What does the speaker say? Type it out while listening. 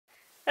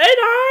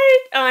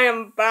I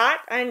am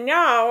back, and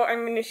now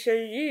I'm going to show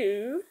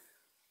you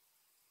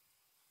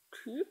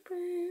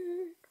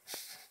Cupid.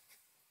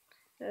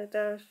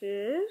 There she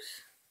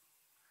is.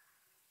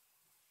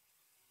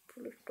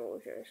 Full of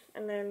gorgeous.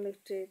 And then this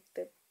is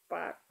the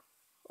back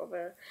of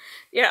her.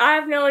 Yeah, I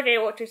have no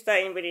idea what to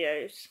say in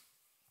videos.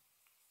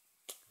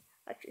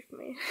 That's just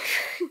me.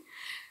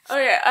 Oh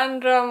yeah,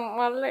 and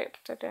my lips,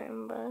 I don't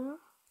remember.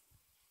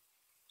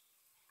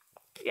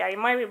 Yeah, you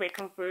might be a bit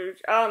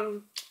confused.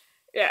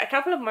 Yeah, a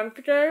couple of months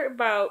ago,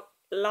 about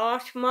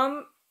last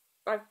month,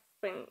 I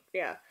think,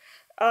 yeah.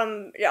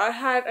 Yeah, I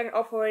had an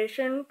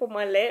operation for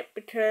my lip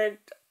because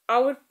I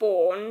was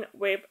born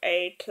with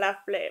a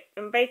cleft lip,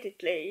 and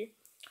basically,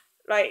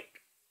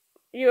 like,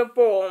 you were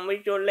born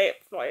with your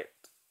lips like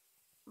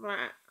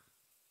that,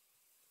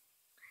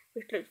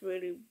 which looks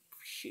really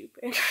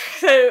stupid.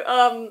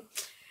 So,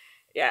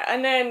 yeah,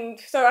 and then,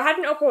 so I had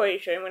an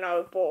operation when I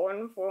was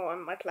born for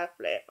my cleft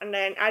lip, and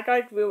then as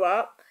I grew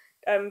up,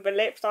 the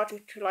lip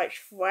started to like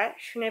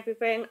stretch and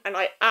everything, and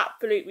I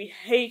absolutely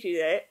hated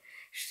it.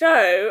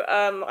 So,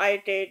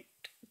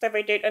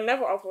 they did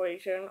another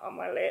operation on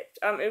my lips.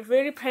 It was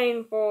really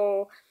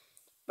painful,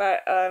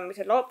 but it's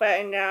a lot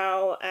better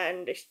now,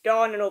 and it's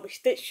done, and all the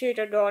stitches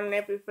are done and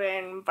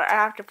everything, but I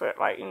have to put,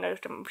 like, you know,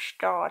 some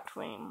star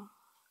cream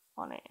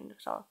on it in the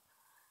south.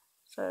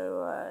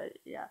 So,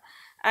 yeah.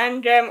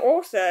 And,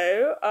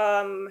 also,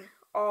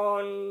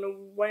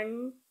 on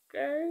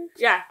Wednesday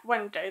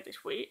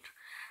this week,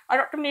 I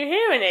got some new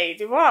hearing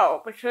aids as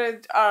well,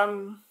 because,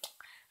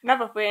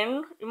 another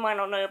thing you might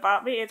not know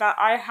about me is that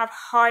I have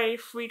high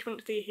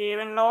frequency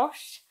hearing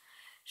loss.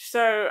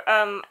 So,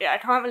 yeah, I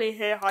can't really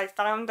hear high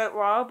sound that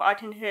well, but I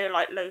can hear,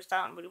 like, low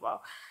sound really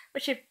well,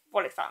 which is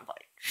what it sounds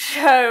like.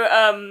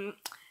 So,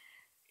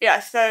 yeah,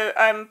 so,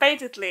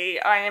 basically,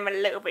 I am a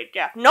little bit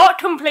deaf. Not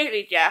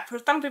completely deaf,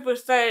 because some people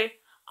say,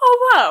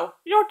 oh, wow,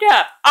 you're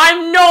deaf.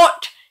 I'm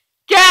not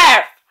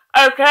deaf,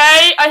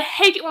 okay? I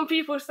hate it when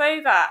people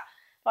say that.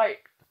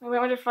 Like,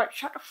 I'm just like,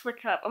 shut the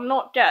frick up. I'm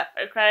not deaf,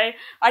 okay?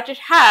 I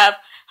just have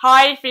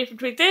high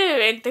frequency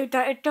hearing so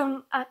that I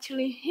don't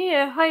actually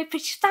hear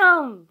high-pitched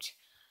sound.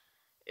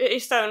 It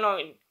is so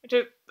annoying.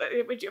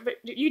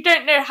 You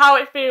don't know how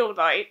it feels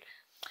like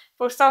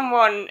for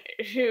someone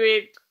who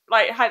is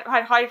like had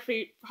high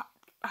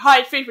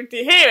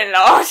frequency hearing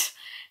loss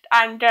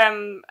and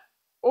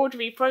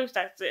auditory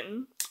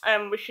processing,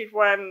 which is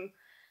when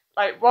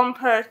like one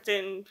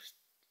person,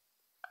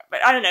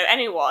 but I don't know,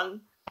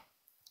 anyone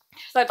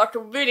said like a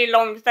really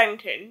long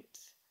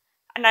sentence,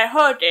 and I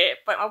heard it,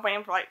 but my brain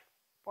was like,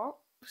 what?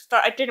 So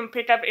I didn't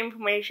pick up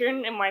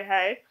information in my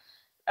head.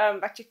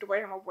 That's just the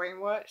way my brain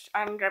works,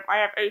 and I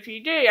have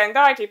OCD,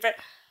 anxiety, but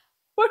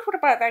we'll talk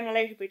about that in a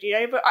later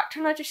video. But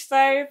can I just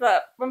say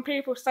that when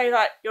people say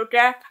that you're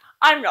deaf,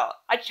 I'm not.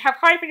 I just have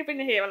high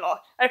frequency hearing loss,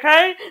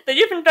 okay? So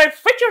you can go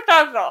switch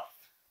yourselves off.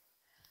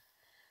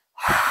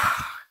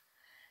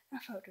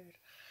 That felt good.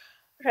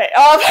 Okay,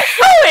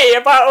 sorry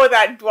about all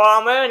that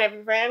drama and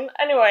everything.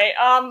 Anyway,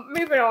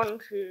 moving on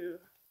to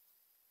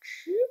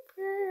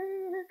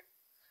Cupid.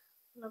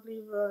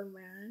 Lovely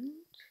romance.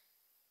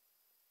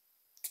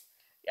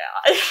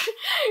 Yeah,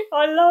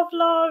 I love.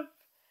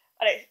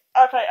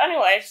 Okay,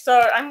 anyway,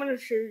 so I'm going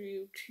to show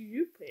you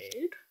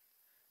Cupid,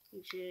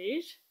 which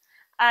is,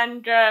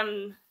 and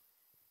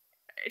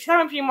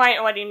some of you might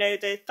already know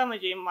this, some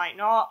of you might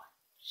not.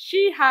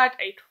 She had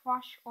a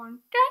crush on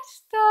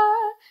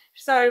Dexter,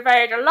 so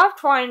they had a love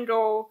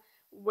triangle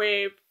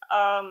with,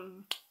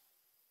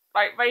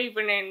 like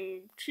Raven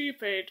and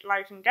Cupid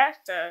liking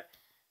Dexter.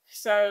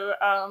 So,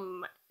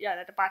 yeah,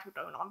 there's a battle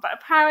going on, but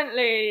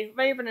apparently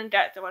Raven and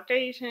Dexter are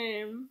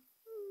dating,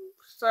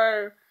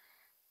 so,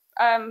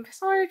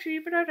 sorry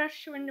Cupid, I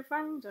guess you're in the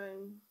friend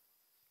zone.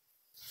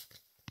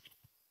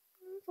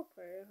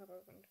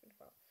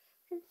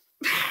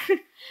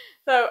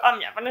 So,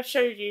 yeah, I'm gonna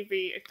show you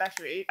the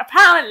accessory.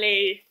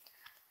 Apparently,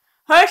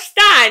 her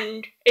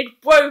stand is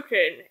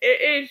broken.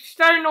 It is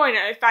so annoying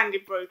that her stand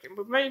is broken,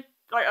 but maybe,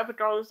 like, other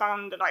girls'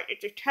 stand, like, it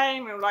just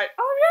came and like,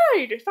 oh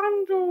yay, the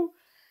stand's all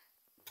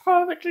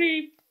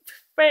perfectly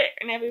fit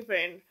and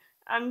everything.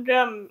 And,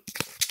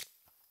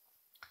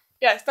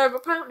 yeah, so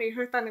apparently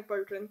her stand is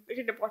broken. This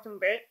is the bottom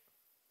bit.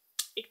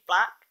 It's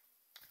black.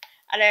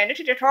 And then this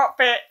is the top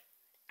bit,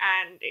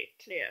 and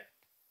it's clear.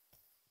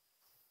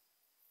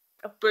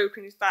 A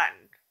broken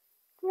stand.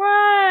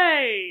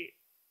 Great!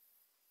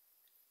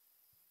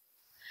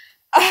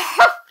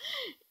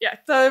 Yeah,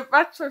 so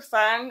that's her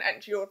stand,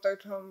 and she also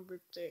comes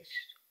with this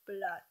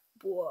black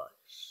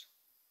brush.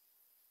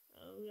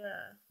 Oh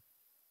yeah.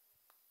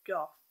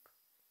 Goth.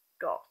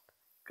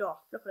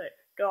 Look at it.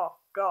 Goth.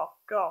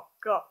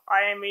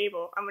 I am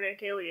evil. I'm gonna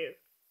kill you.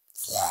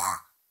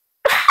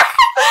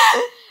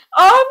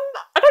 I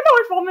don't know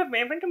what's wrong with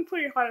me. I think I'm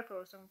pretty hyper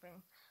or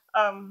something.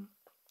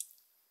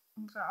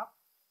 What's that?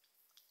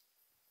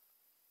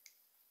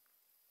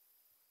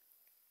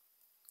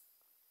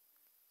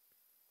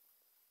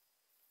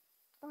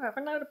 Oh, I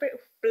think I had a bit of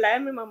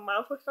phlegm in my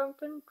mouth or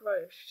something.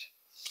 Gross.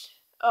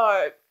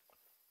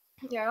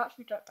 Yeah, I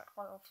actually get that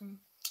quite often.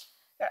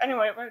 Yeah,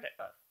 anyway, where did it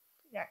go?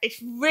 Yeah,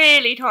 it's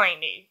really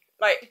tiny.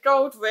 Like, the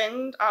gold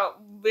rings are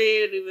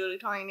really, really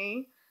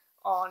tiny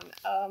on,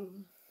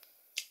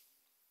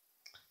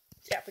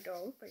 the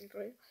gold,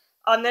 basically.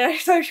 And they're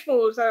so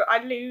small, so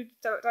I lose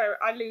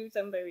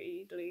them very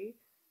easily.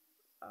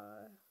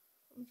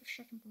 I'm just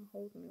checking if I'm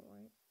holding it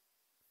right.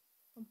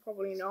 I'm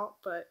probably not,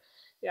 but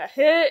yeah,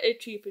 here is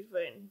Cupid's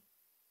ring.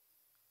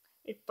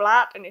 It's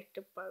black and it's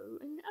the bow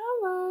and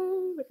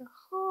arrow with a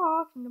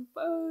heart and a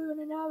bow and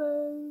an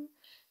arrow,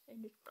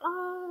 and it's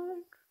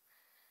black.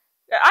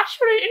 Yeah,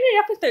 actually, in the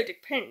episode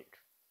it's pink.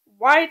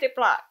 Why is it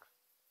black?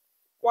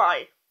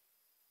 Why?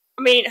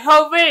 I mean,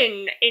 her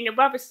ring in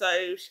the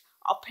episodes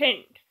are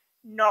pink,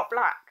 not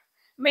black.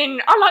 I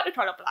mean, I like the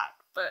colour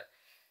black, but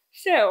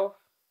still,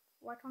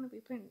 why can't it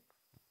be pink?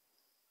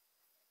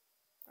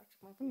 That's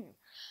my opinion.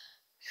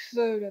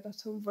 So yeah,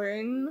 that's her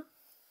ring.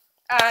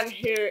 And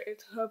here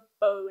is her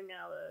bow and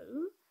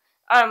arrow.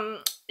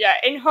 Yeah,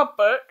 in her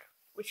book,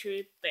 which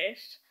is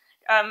this,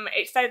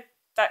 it said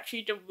that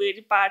she's a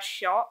really bad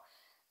shot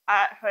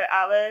at her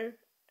arrow.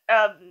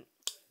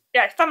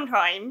 Yeah,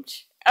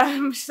 sometimes.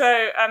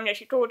 Yeah,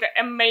 she called it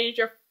a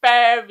major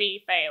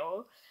fairy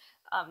fail.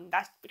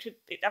 That's because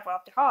it's never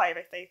up to high.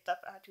 They say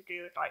stuff that had to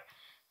do with like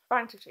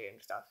fantasy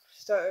and stuff.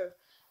 So,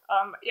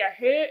 yeah,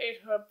 here is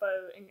her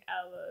bow and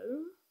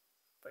arrow.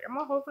 Wait, am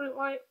I holding it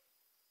right?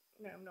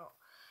 No, I'm not.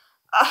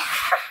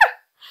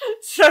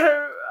 So,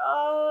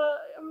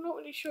 I'm not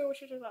really sure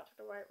which is that to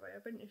the right way.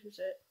 I think this is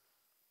it.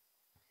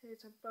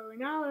 Here's a bow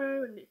and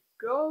arrow and it's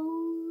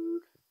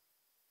gold.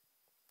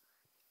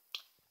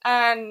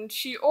 And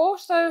she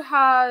also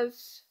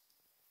has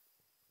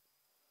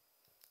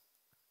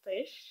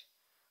this,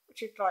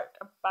 which is like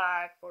a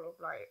bag full of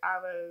like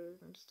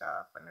arrows and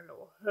stuff, and a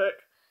little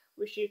hook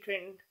which you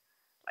can,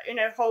 like, you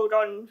know, hold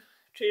on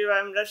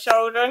to the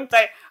shoulder and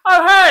say,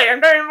 "Oh hey,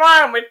 I'm going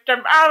around with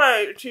some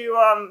arrows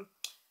to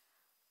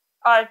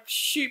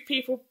shoot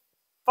people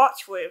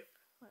butts with."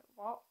 Like,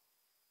 what?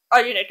 Oh,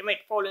 you know, to make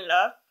them fall in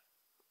love.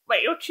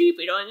 Wait, you're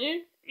Cupid, aren't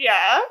you?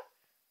 Yeah.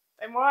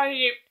 Then why are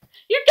you?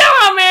 You know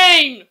what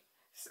I mean!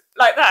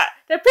 Like that.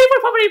 The people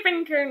are probably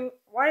thinking,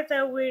 why is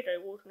there a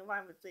weirdo walking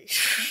around with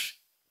these?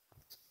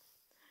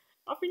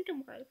 I think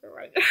I'm right for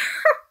right now.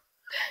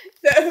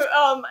 So,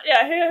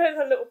 yeah, here's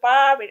a little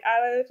bar with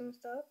arrows and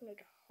stuff, and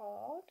it's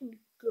heart and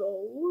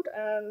gold,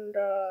 and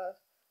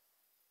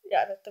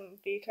yeah, there's some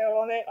detail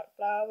on it, like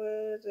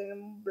flowers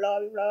and blah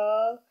blah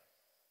blah.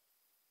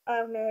 I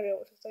have no idea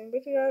what's the same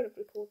video, the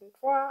recording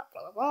crap,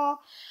 blah blah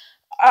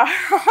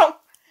blah.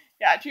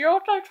 Yeah, she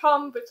also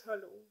comes with her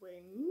little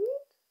wings.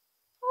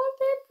 Oh,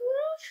 they're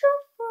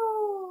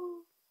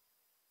beautiful.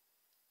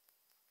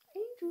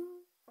 Angel.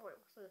 Oh wait,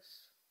 what's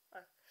this?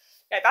 Oh.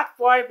 Yeah, that's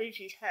why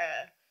Lucy's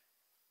hair.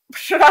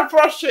 Should I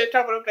brushed it a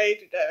couple of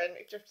days ago, and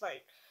it's just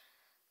like,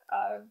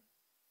 yeah.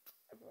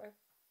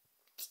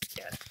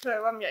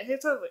 So yeah,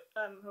 here's her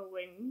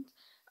wings.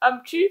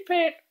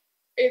 Cupid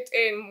is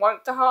in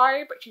Monster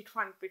High, but she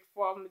transferred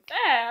from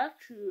there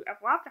to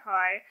Ever After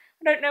High.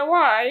 I don't know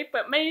why,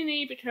 but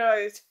mainly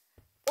because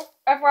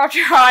Ever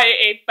After High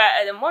is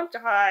better than Monster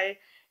High,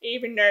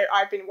 even though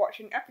I've been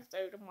watching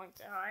episodes of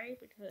Monster High,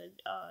 because,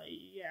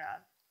 yeah.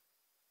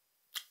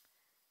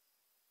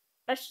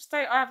 Let's just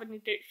say I have an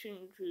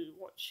addiction to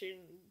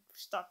watching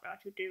stuff that I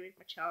should do with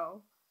my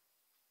child.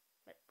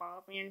 Like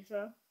Barbie and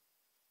stuff.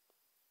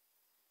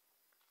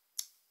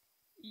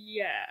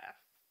 Yeah.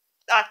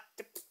 That's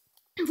the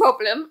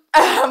problem.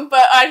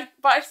 But I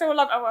still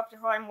love Ever After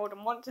High more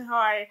than Monster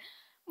High.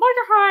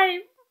 Monster High,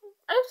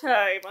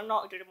 okay, but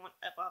not good at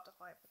Ever After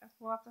High, but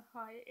Ever After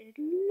High is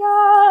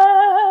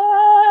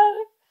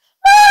love.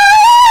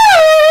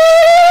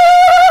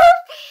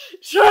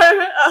 So,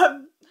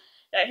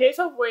 yeah, here's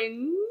her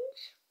wings.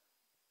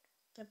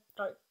 They're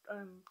like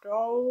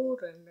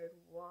gold and then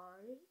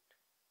white.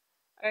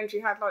 And she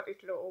had like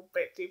these little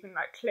bits you can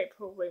like clip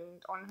her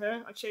wings on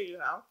her. I'll show you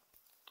how.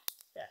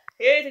 Yeah,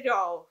 here's the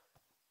doll.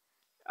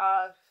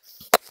 How's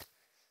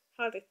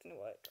this gonna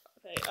work?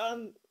 Okay,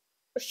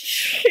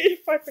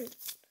 if I can.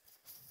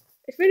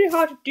 It's really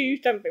hard to do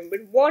something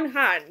with one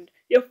hand.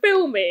 You're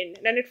filming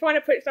and then you're trying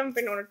to put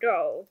something on a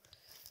doll.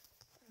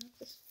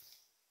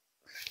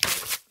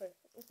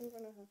 I'm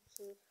gonna have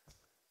to.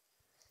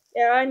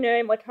 Yeah, I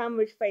know my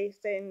camera's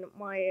facing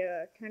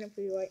my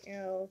canopy right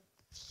now.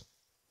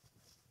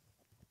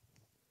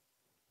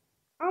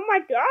 Oh my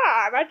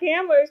god, my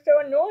camera is so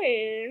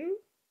annoying.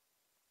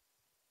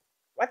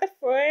 What the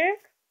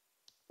frick?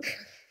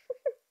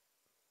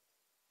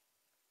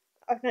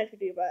 I can actually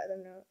do better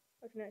than that.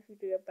 I can actually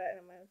do it better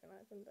than my American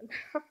accent than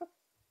that.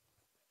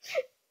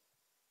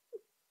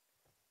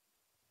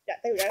 Yeah,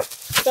 there we go.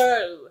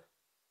 So,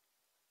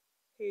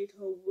 here's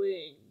her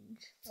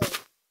wings. Oh.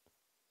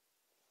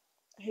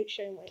 I hate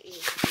showing my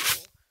ears to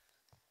people.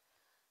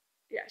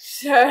 Yeah,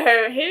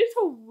 so here's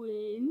her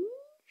wings.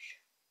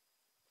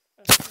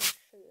 Oh, I'm gonna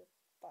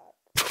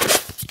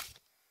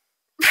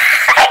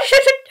show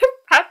you the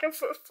back of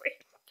her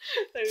wings.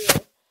 There we go.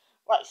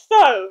 Right,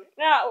 so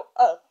now,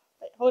 oh,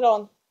 wait, hold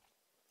on.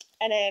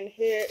 And then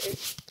here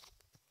is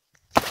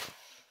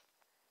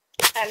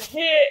And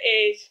here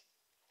is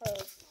her.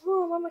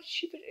 Oh, what my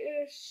stupid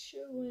ear is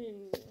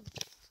showing.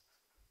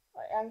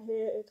 Right, and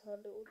here is her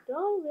little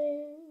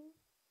diary.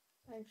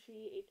 And she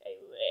is a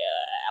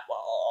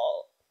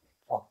rebel.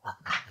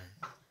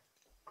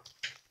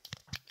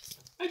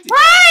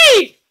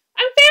 Right!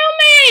 I'm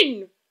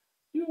filming!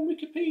 You're on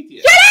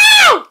Wikipedia. Get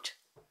out!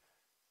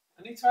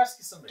 I need to ask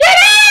you something. Get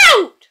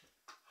out!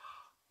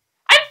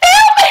 I'm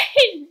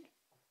filming!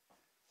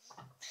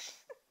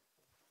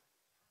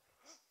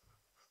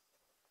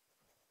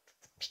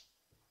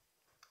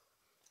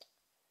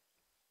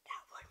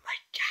 That was my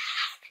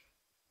dad.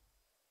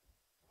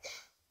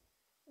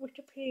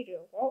 Wikipedia,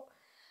 what?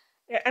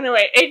 Yeah,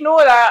 anyway,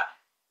 ignore that.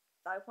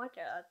 That was my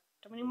dad.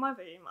 Coming in my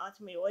room,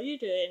 asking me, what are you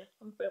doing?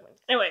 I'm filming.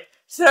 Anyway,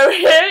 so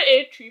here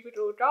is Cupid's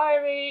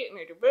diary, and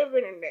there's a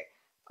ribbon in it.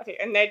 Okay,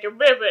 and there's a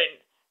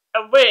ribbon,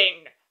 a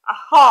ring, a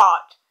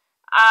heart,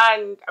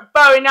 and a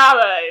bow and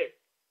arrow.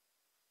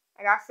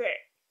 And that's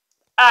it.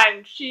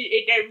 And she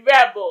is a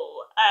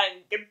rebel,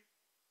 and the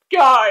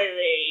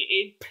diary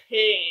is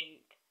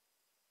pink.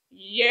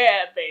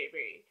 Yeah,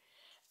 baby.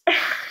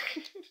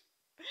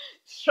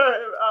 So,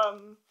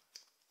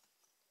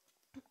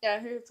 yeah,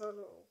 here's a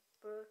little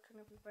book and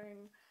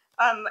everything.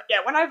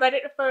 Yeah, when I read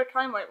it the first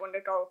time, like when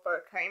the doll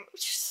first came, it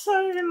was just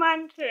so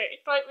romantic.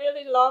 It's like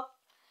really love,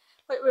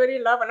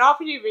 and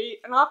after you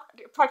read, and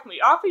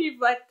after you've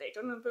read it,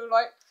 you're gonna feel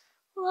like,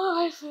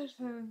 oh, I'm so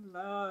in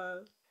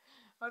love.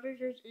 I don't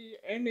just eat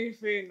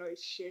anything like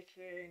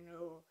chicken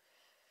or,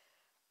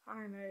 I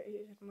don't know,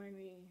 eat as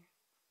many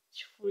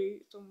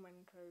sweets or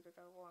Mentos as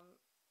I want.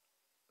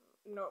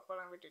 Not that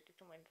I'm addicted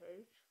to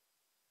Mentos.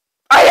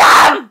 I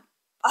am!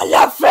 I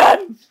love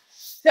them!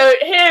 So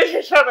here's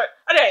the topic.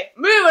 Okay,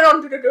 moving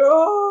on to the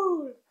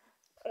doll.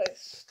 Okay.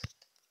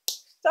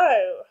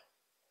 So,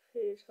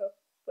 here's her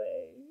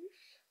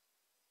face.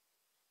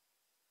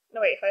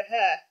 No wait, her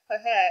hair.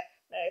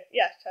 No,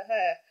 yes, her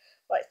hair.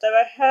 Right, so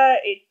her hair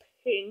is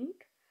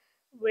pink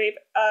with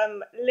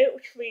little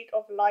streaks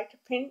of lighter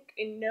pink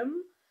in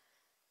them.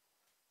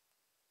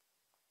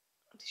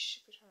 This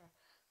stupid hair.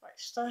 Right,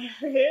 so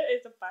here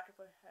is the back of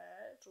her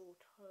hair. It's all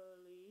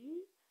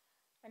curly.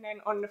 And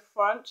then on the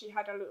front, she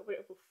had a little bit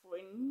of a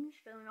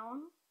fringe going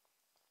on.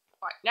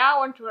 Right,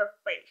 now onto her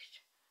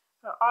face.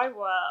 Her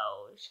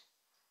eyebrows.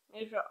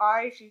 Here's her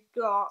eyes. She's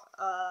got,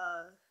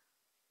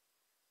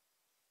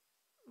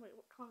 wait,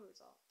 what colour is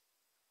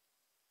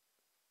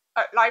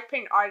that? Light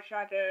pink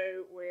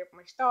eyeshadow with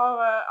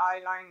mascara,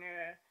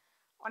 eyeliner.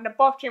 On the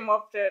bottom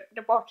of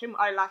the bottom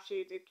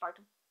eyelashes, it's like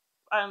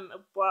a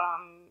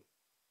brown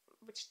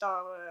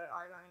mascara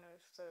eyeliner.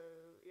 So,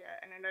 yeah.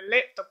 And then the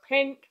lips are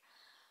pink.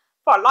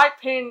 But light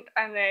pink,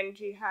 and then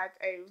she had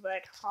a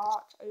red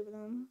heart over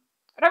them.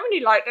 I don't really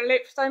like the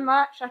lips so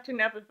much. That's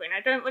another thing. I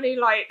don't really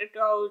like the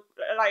doll's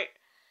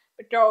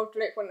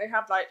lip when they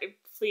have like the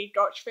 3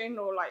 dots thing,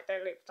 or like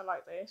their lips are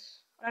like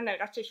this. I don't know.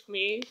 That's just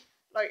me.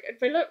 Like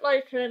they look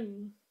like I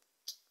don't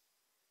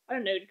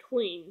know, the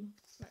Queen.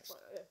 Like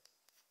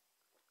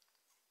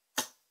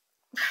this.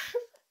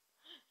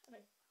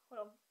 Okay,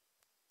 hold on.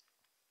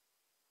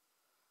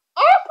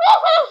 Oh!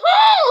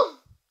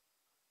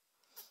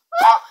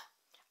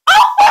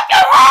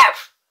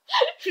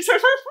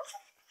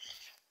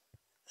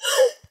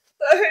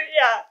 So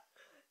yeah,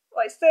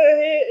 right, so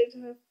here is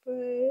her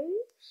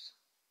face,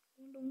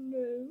 little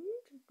nose,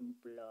 little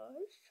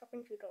blush. I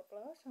think she got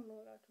blush, I'm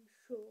not allowed to be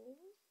sure.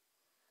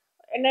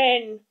 And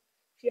then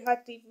she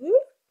had these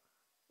really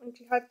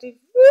cute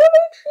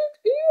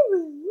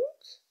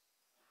earrings.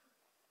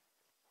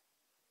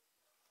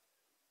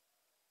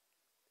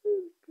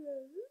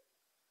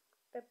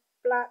 The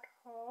black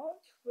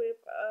hearts with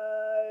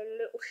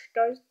little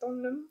stars on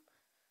them.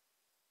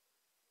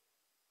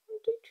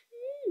 So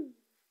cute.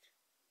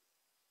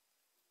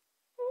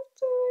 That's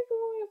so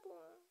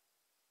adorable.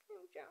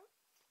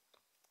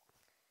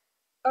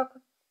 Okay,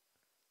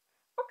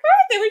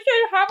 then we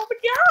should have a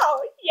doll.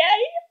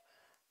 Yay!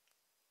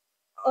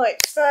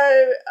 Alright, so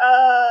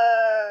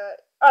oh,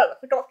 I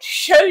forgot to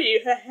show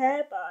you her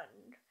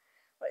hairband.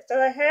 Right, so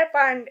her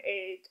hairband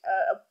is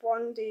a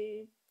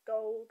blondie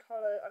gold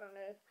colour, I don't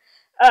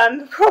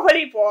know.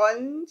 Probably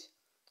blonde.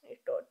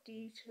 It's got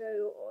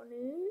detail on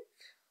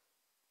it.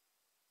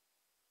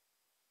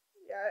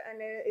 Yeah, and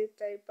there is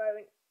a bow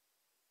and...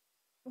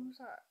 What was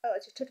that? Oh, I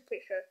just took a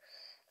picture.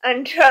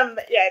 And,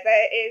 yeah,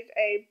 there is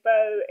a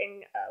bow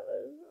and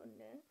arrow on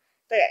there.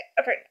 So, yeah,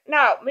 okay,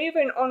 now,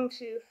 moving on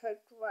to her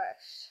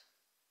dress.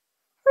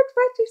 Her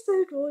dress is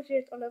so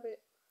gorgeous, I love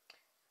it.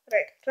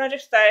 Okay, can I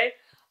just say,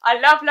 I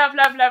love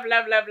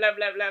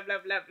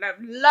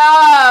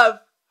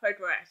her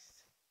dress.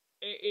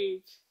 It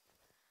is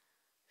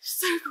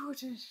so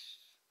gorgeous.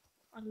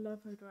 I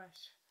love her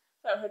dress.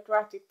 So her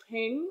dress is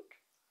pink.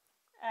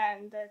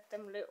 And there's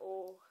them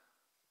little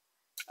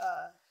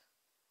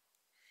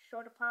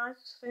shoulder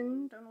pads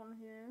thing done on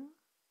here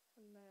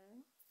and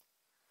there.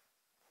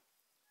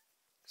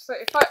 So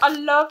it's like I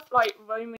love like Roman